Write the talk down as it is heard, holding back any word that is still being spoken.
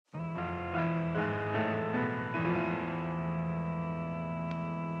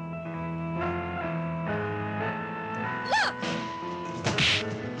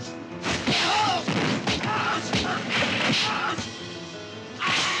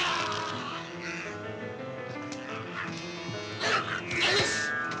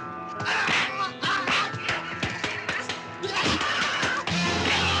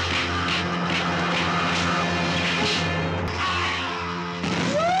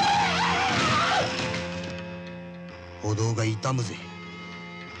鼓動が痛むぜ。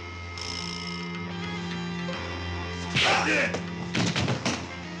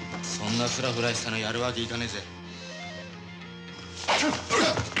そんなフラフラしたのやるわけいかねえぜ。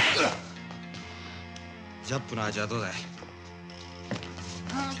ジャップの味はどうだい？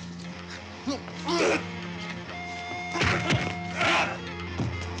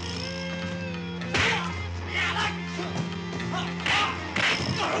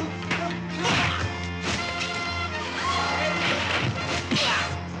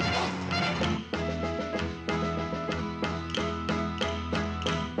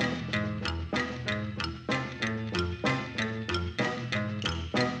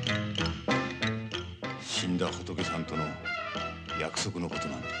死んだ仏さんとの約束のこと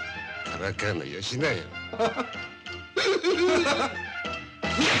なんだ。からかうのよしなよ。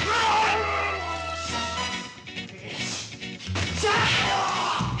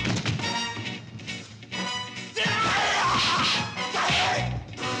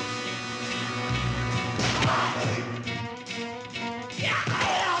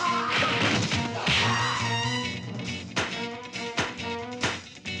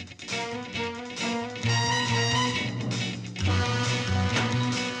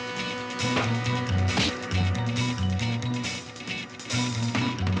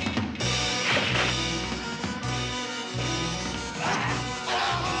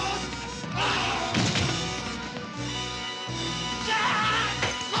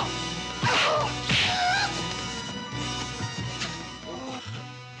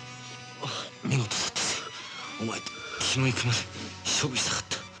見事だったぜ。お前とキモい熊で勝負したかった。